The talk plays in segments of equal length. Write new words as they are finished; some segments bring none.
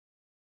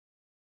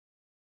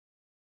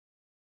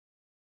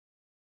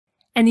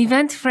An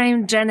event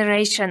frame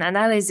generation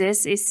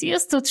analysis is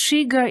used to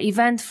trigger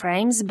event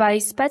frames by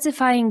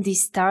specifying the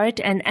start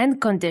and end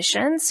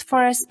conditions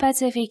for a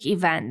specific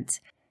event.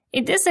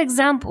 In this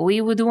example, we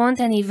would want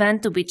an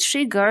event to be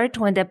triggered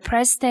when the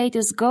press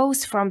status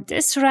goes from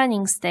this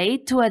running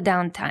state to a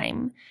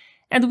downtime.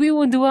 And we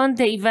would want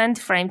the event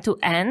frame to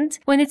end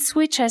when it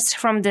switches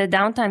from the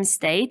downtime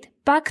state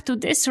back to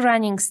this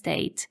running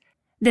state.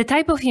 The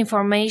type of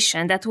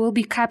information that will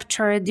be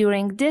captured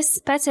during this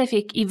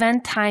specific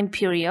event time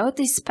period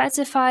is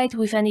specified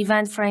with an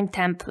event frame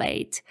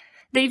template.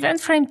 The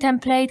event frame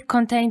template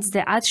contains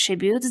the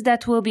attributes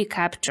that will be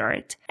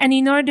captured. And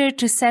in order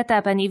to set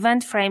up an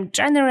event frame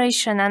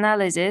generation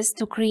analysis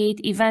to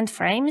create event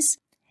frames,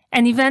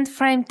 an event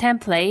frame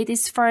template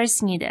is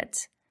first needed.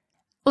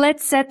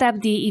 Let's set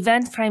up the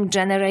event frame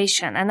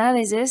generation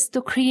analysis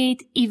to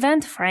create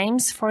event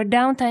frames for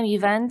downtime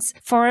events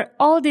for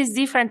all these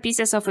different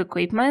pieces of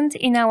equipment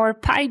in our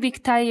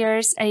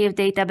PyBigTires AF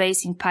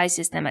database in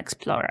PySystem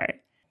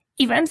Explorer.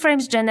 Event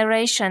frames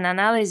generation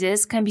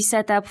analysis can be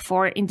set up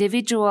for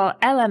individual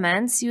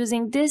elements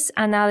using this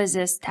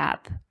analysis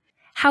tab.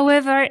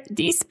 However,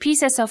 these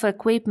pieces of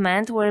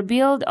equipment were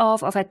built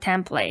off of a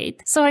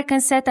template, so I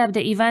can set up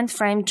the event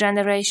frame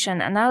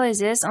generation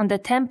analysis on the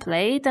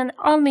template and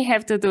only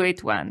have to do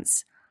it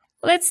once.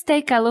 Let's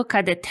take a look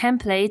at the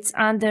templates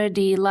under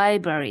the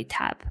Library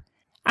tab.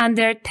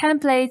 Under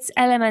Templates,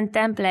 Element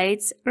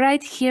Templates,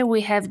 right here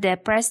we have the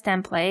press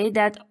template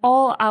that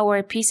all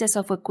our pieces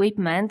of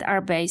equipment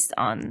are based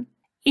on.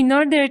 In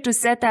order to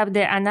set up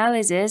the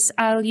analysis,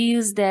 I'll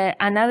use the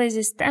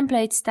Analysis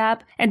Templates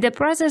tab, and the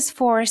process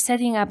for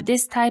setting up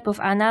this type of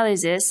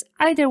analysis,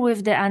 either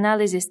with the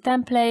Analysis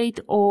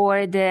template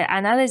or the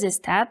Analysis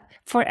tab,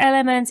 for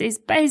elements is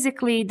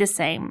basically the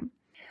same.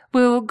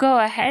 We will go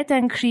ahead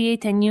and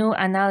create a new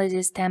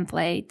analysis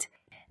template.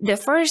 The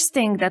first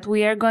thing that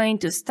we are going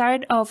to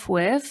start off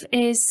with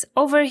is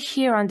over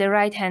here on the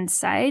right-hand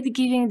side,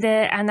 giving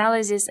the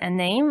analysis a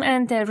name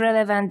and a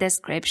relevant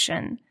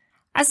description.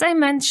 As I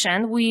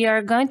mentioned, we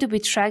are going to be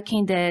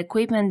tracking the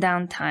equipment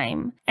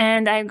downtime,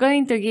 and I'm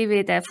going to give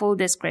it a full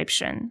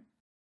description.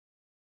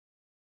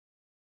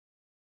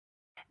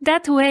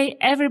 That way,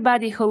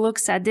 everybody who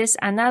looks at this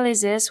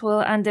analysis will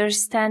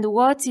understand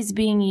what it's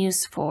being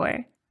used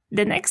for.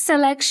 The next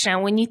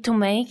selection we need to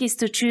make is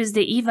to choose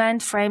the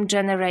event frame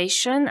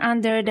generation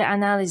under the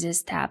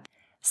Analysis tab.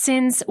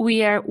 Since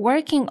we are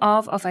working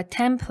off of a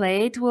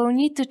template, we'll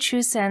need to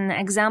choose an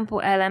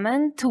example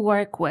element to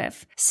work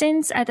with.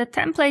 Since at a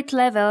template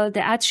level,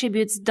 the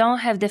attributes don't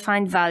have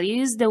defined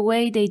values the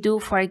way they do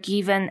for a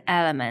given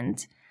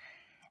element.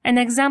 An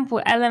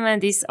example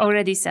element is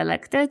already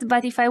selected,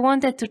 but if I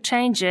wanted to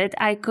change it,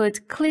 I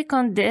could click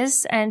on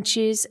this and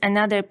choose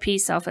another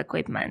piece of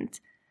equipment.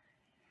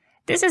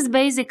 This is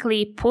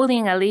basically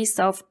pulling a list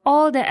of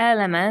all the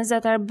elements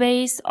that are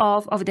based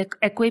off of the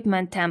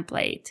equipment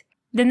template.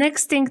 The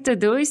next thing to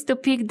do is to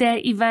pick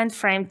the event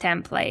frame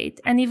template.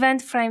 An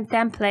event frame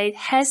template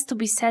has to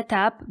be set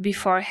up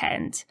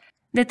beforehand.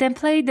 The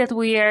template that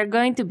we are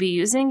going to be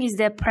using is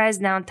the press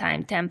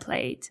downtime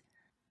template.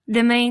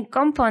 The main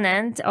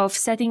component of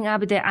setting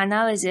up the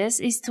analysis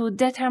is to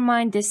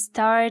determine the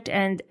start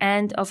and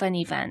end of an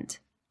event.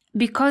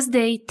 Because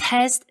they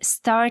test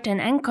start and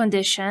end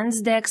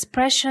conditions, the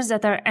expressions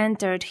that are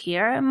entered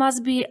here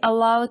must be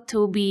allowed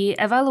to be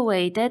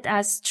evaluated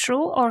as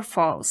true or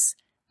false.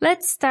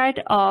 Let's start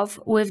off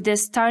with the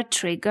start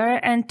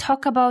trigger and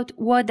talk about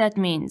what that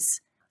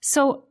means.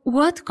 So,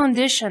 what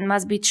condition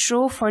must be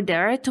true for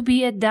there to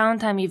be a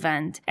downtime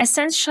event?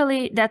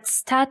 Essentially, that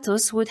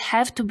status would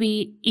have to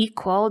be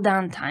equal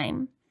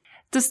downtime.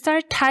 To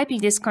start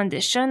typing this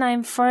condition,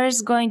 I'm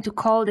first going to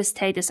call the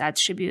status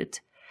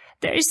attribute.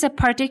 There is a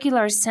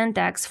particular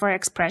syntax for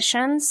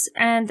expressions,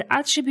 and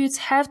attributes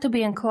have to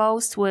be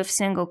enclosed with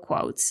single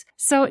quotes.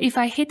 So if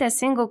I hit a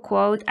single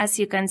quote, as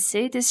you can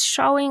see, it is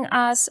showing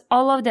us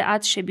all of the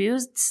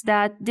attributes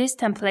that this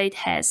template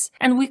has.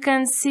 And we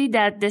can see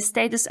that the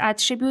status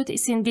attribute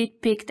is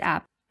indeed picked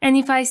up. And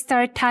if I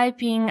start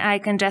typing, I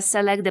can just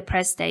select the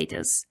press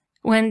status.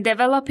 When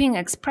developing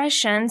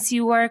expressions,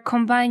 you are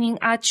combining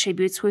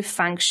attributes with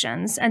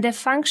functions, and the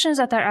functions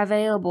that are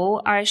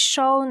available are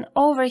shown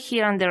over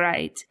here on the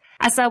right.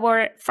 As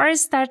our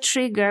first start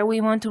trigger,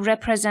 we want to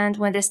represent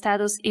when the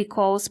status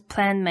equals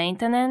planned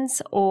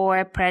maintenance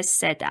or press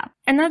setup.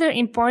 Another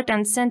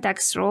important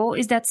syntax rule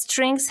is that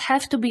strings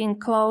have to be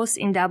enclosed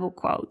in double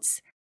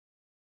quotes.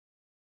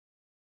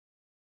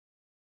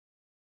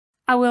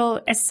 I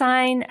will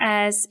assign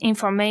as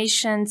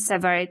information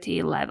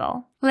severity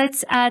level.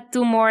 Let's add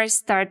two more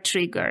start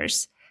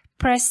triggers.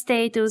 Press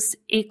status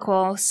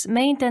equals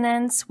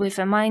maintenance with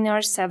a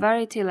minor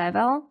severity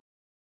level.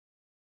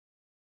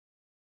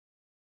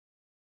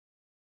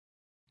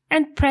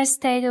 And press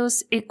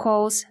status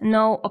equals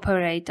no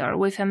operator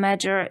with a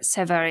major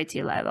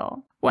severity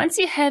level. Once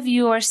you have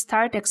your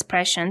start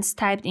expressions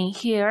typed in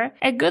here,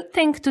 a good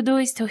thing to do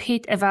is to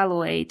hit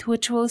evaluate,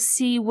 which will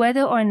see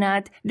whether or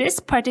not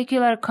this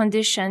particular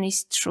condition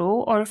is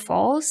true or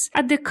false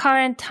at the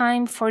current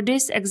time for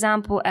this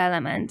example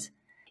element.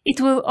 It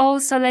will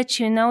also let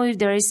you know if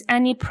there is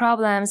any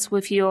problems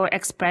with your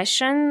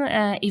expression,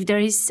 if there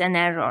is an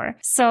error.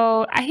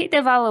 So I hit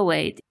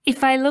evaluate.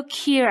 If I look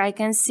here, I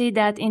can see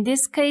that in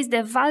this case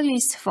the value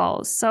is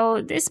false.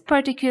 So this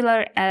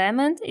particular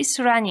element is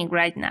running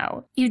right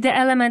now. If the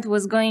element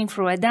was going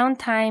through a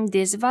downtime,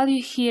 this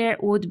value here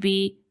would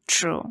be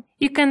true.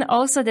 You can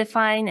also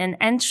define an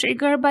end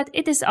trigger, but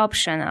it is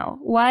optional.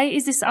 Why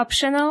is this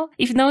optional?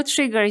 If no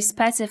trigger is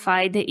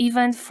specified, the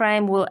event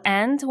frame will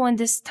end when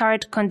the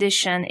start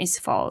condition is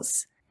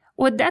false.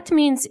 What that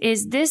means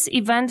is this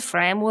event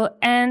frame will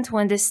end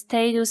when the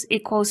status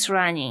equals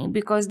running,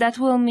 because that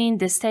will mean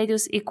the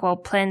status equal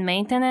planned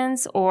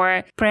maintenance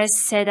or press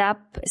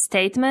setup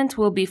statement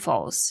will be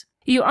false.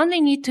 You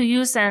only need to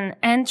use an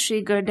end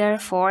trigger,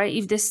 therefore,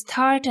 if the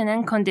start and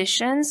end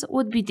conditions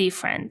would be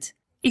different.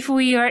 If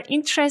we are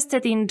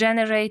interested in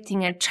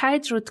generating a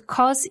child root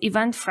cause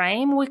event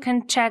frame, we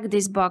can check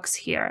this box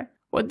here.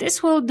 What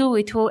this will do,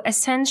 it will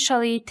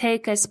essentially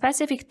take a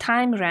specific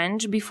time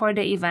range before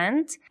the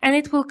event, and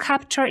it will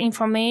capture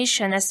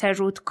information as a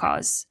root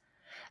cause.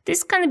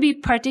 This can be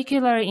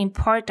particularly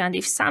important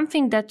if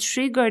something that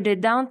triggered the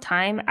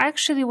downtime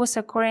actually was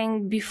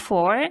occurring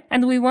before,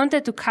 and we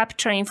wanted to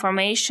capture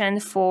information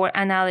for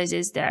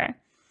analysis there.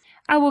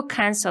 I will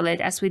cancel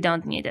it as we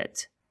don't need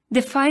it.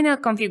 The final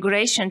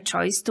configuration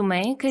choice to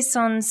make is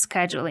on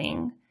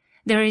scheduling.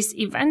 There is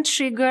event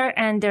trigger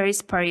and there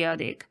is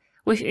periodic.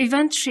 With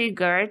event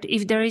triggered,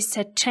 if there is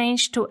a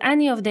change to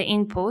any of the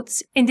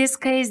inputs, in this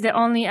case the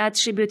only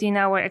attribute in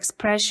our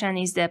expression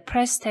is the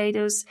press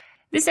status,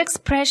 this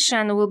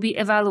expression will be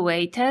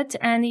evaluated,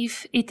 and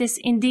if it is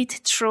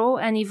indeed true,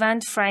 an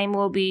event frame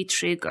will be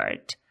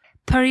triggered.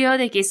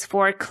 Periodic is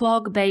for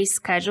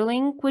clock-based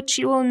scheduling, which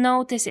you will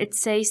notice it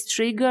says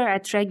trigger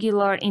at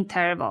regular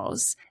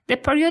intervals. The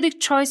periodic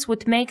choice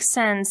would make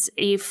sense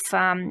if,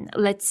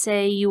 let's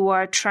say, you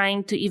are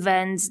trying to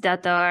events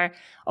that are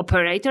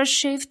operator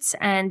shifts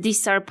and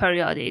these are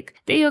periodic.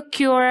 They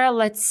occur,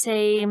 let's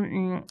say,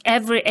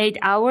 every 8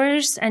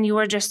 hours, and you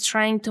are just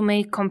trying to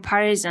make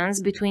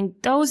comparisons between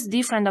those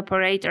different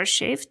operator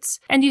shifts,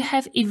 and you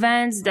have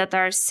events that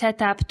are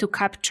set up to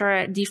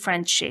capture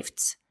different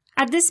shifts.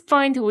 At this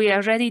point, we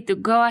are ready to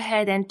go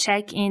ahead and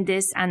check in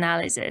this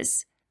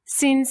analysis.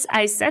 Since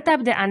I set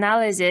up the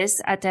analysis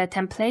at a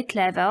template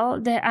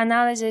level, the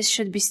analysis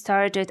should be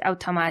started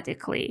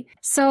automatically.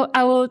 So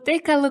I will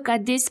take a look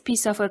at this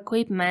piece of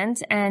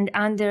equipment, and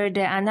under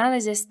the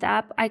analysis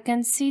tab, I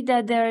can see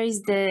that there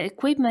is the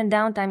equipment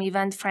downtime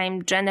event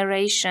frame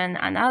generation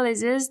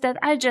analysis that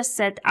I just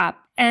set up.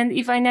 And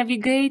if I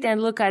navigate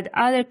and look at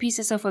other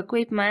pieces of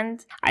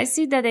equipment, I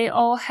see that they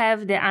all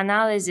have the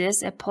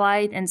analysis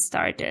applied and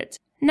started.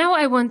 Now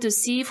I want to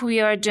see if we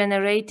are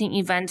generating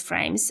event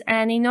frames,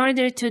 and in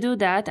order to do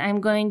that,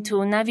 I'm going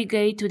to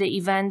navigate to the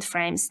Event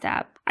Frames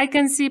tab. I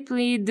can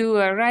simply do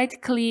a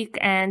right click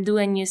and do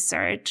a new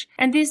search,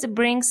 and this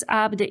brings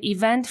up the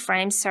Event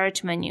Frame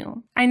search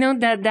menu. I know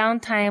that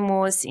downtime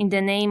was in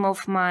the name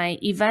of my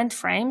event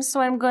frame,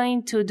 so I'm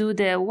going to do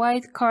the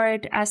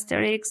wildcard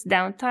asterisk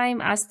downtime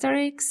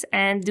asterisk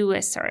and do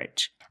a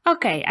search.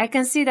 Okay, I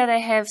can see that I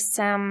have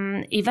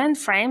some event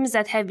frames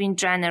that have been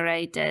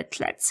generated.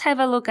 Let's have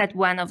a look at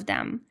one of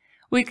them.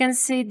 We can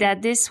see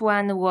that this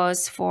one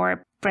was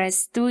for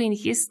press 2 in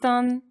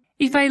Houston.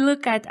 If I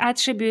look at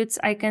attributes,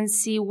 I can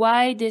see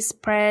why this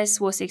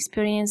press was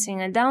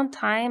experiencing a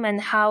downtime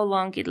and how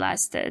long it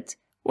lasted.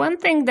 One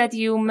thing that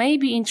you may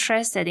be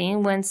interested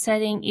in when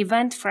setting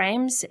event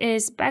frames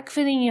is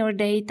backfilling your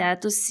data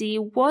to see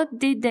what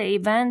did the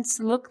events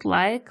look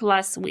like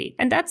last week.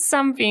 And that's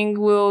something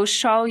we'll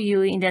show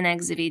you in the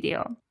next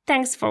video.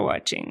 Thanks for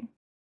watching.